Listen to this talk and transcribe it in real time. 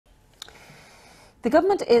The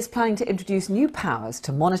government is planning to introduce new powers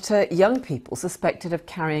to monitor young people suspected of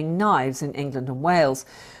carrying knives in England and Wales.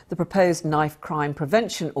 The proposed knife crime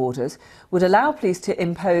prevention orders would allow police to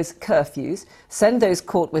impose curfews, send those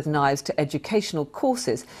caught with knives to educational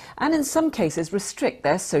courses, and in some cases restrict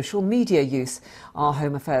their social media use. Our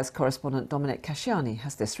Home Affairs correspondent Dominic Casciani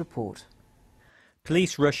has this report.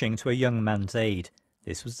 Police rushing to a young man's aid.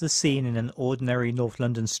 This was the scene in an ordinary North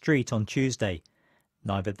London street on Tuesday.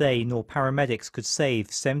 Neither they nor paramedics could save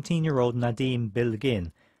 17-year-old Nadeem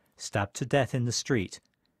Bilgin, stabbed to death in the street.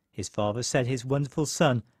 His father said his wonderful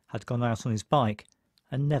son had gone out on his bike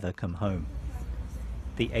and never come home.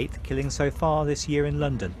 The 8th killing so far this year in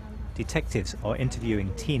London. Detectives are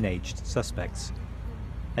interviewing teenaged suspects.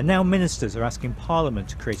 And now ministers are asking Parliament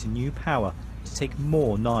to create a new power to take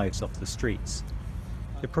more knives off the streets.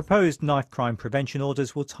 The proposed knife crime prevention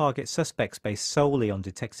orders will target suspects based solely on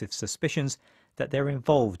detective suspicions that they're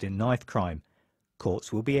involved in knife crime.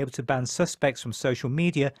 Courts will be able to ban suspects from social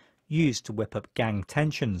media used to whip up gang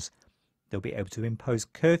tensions. They'll be able to impose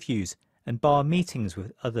curfews and bar meetings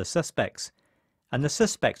with other suspects. And the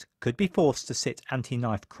suspect could be forced to sit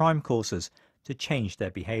anti-knife crime courses to change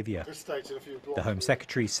their behaviour. The Home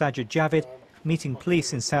Secretary Sajid Javid, meeting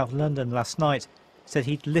police in South London last night, said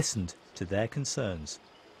he'd listened to their concerns.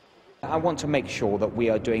 I want to make sure that we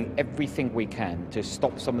are doing everything we can to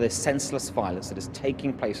stop some of this senseless violence that is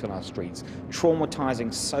taking place on our streets,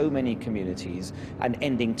 traumatising so many communities and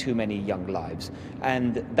ending too many young lives.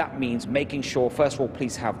 And that means making sure, first of all,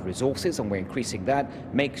 police have resources, and we're increasing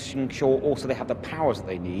that, making sure also they have the powers that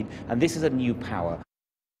they need, and this is a new power.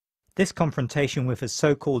 This confrontation with a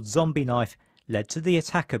so-called zombie knife led to the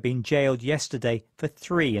attacker being jailed yesterday for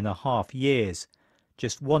 3.5 years.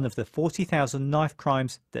 Just one of the 40,000 knife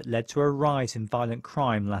crimes that led to a rise in violent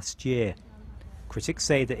crime last year. Critics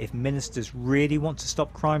say that if ministers really want to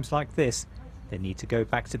stop crimes like this, they need to go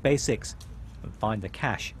back to basics and find the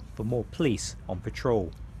cash for more police on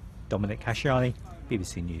patrol. Dominic Casciani,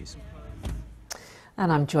 BBC News.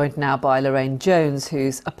 And I'm joined now by Lorraine Jones,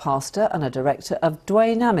 who's a pastor and a director of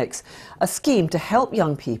Dwynamics, a scheme to help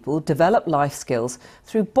young people develop life skills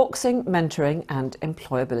through boxing, mentoring and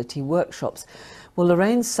employability workshops. Well,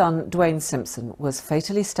 Lorraine's son, Dwayne Simpson, was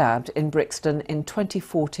fatally stabbed in Brixton in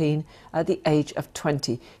 2014 at the age of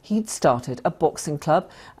 20. He'd started a boxing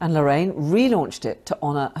club, and Lorraine relaunched it to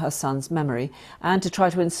honour her son's memory and to try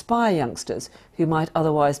to inspire youngsters who might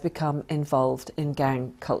otherwise become involved in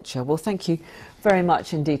gang culture. Well, thank you very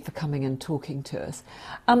much indeed for coming and talking to us.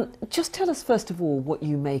 Just tell us, first of all, what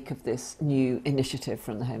you make of this new initiative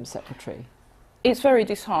from the Home Secretary. It's very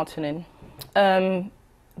disheartening.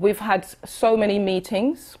 We've had so many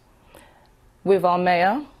meetings with our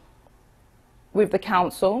mayor, with the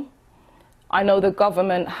council. I know the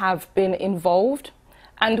government have been involved,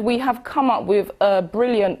 and we have come up with a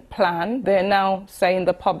brilliant plan. They're now saying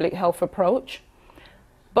the public health approach,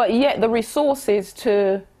 but yet the resources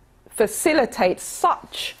to facilitate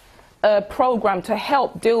such a programme to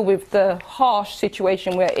help deal with the harsh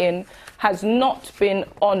situation we're in has not been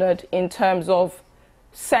honoured in terms of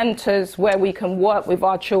centres where we can work with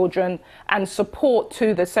our children and support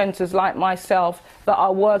to the centres like myself that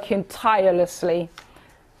are working tirelessly.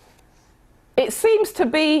 It seems to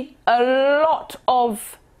be a lot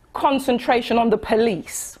of concentration on the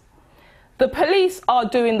police. The police are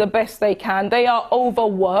doing the best they can. They are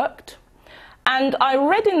overworked. And I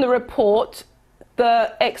read in the report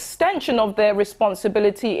the extension of their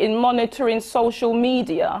responsibility in monitoring social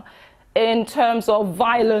media in terms of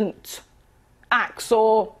violent acts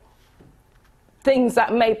or things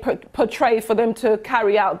that may portray for them to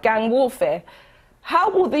carry out gang warfare. How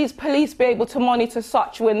will these police be able to monitor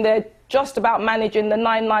such when they're just about managing the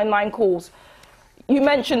 999 calls? You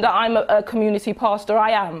mentioned that I'm a community pastor.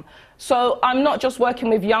 I am. So I'm not just working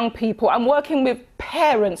with young people, I'm working with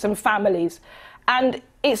parents and families. And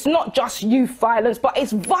it's not just youth violence, but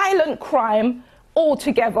it's violent crime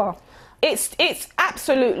altogether. It's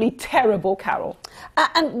absolutely terrible, Carol.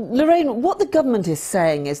 And Lorraine, what the government is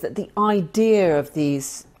saying is that the idea of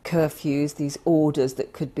these curfews, these orders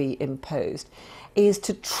that could be imposed, is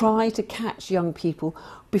to try to catch young people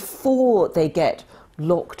before they get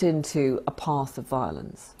locked into a path of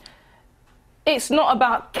violence. It's not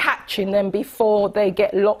about catching them before they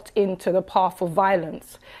get locked into the path of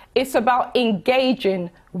violence. It's about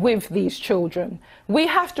engaging with these children. We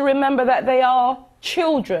have to remember that they are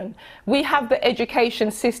children. We have the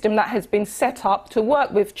education system that has been set up to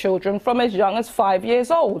work with children from as young as 5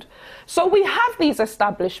 years old. So we have these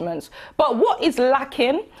establishments, but what is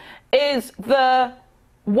lacking is the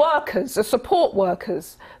workers, the support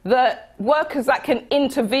workers, the workers that can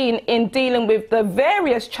intervene in dealing with the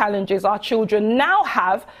various challenges our children now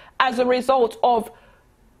have as a result of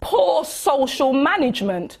poor social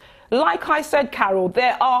management. Like I said, Carol,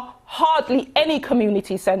 there are hardly any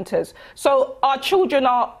community centres. So our children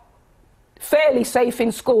are fairly safe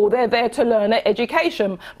in school. They're there to learn an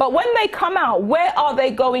education. But when they come out, where are they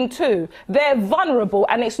going to? They're vulnerable,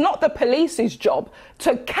 and it's not the police's job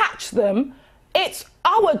to catch them. It's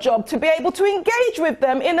our job to be able to engage with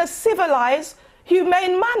them in a civilised,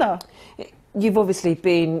 humane manner. You've obviously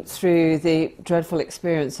been through the dreadful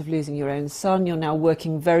experience of losing your own son. You're now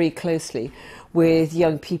working very closely with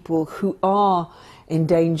young people who are in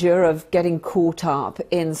danger of getting caught up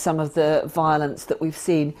in some of the violence that we've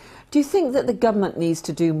seen. Do you think that the government needs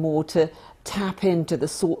to do more to tap into the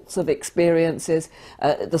sorts of experiences,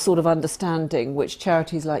 the sort of understanding which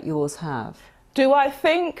charities like yours have? Do I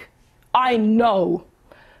think? I know.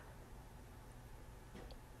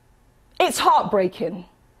 It's heartbreaking.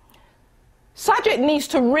 Sajid needs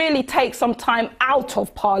to really take some time out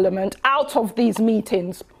of Parliament, out of these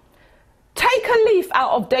meetings. Take a leaf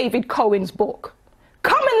out of David Cohen's book.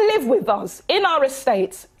 Come and live with us in our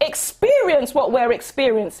estates. Experience what we're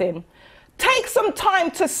experiencing. Take some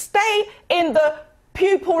time to stay in the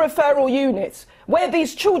pupil referral units where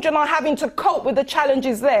these children are having to cope with the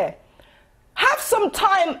challenges there. Have some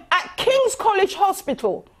time at King's College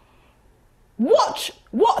Hospital. Watch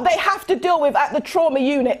what they have to deal with at the trauma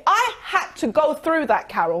unit. I had to go through that,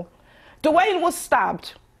 Carol. Dwayne was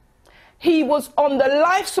stabbed. He was on the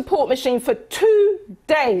life support machine for 2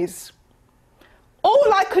 days.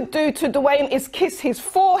 All I could do to Dwayne is kiss his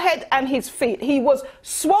forehead and his feet. He was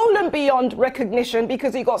swollen beyond recognition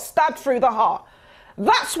because he got stabbed through the heart.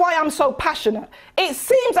 That's why I'm so passionate. It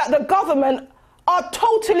seems that the government are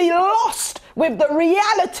totally lost with the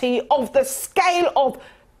reality of the scale of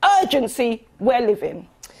urgency we're living.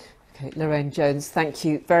 Okay, Lorraine Jones, thank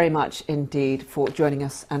you very much indeed for joining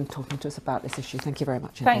us and talking to us about this issue. Thank you very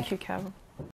much indeed. Thank you, Carol.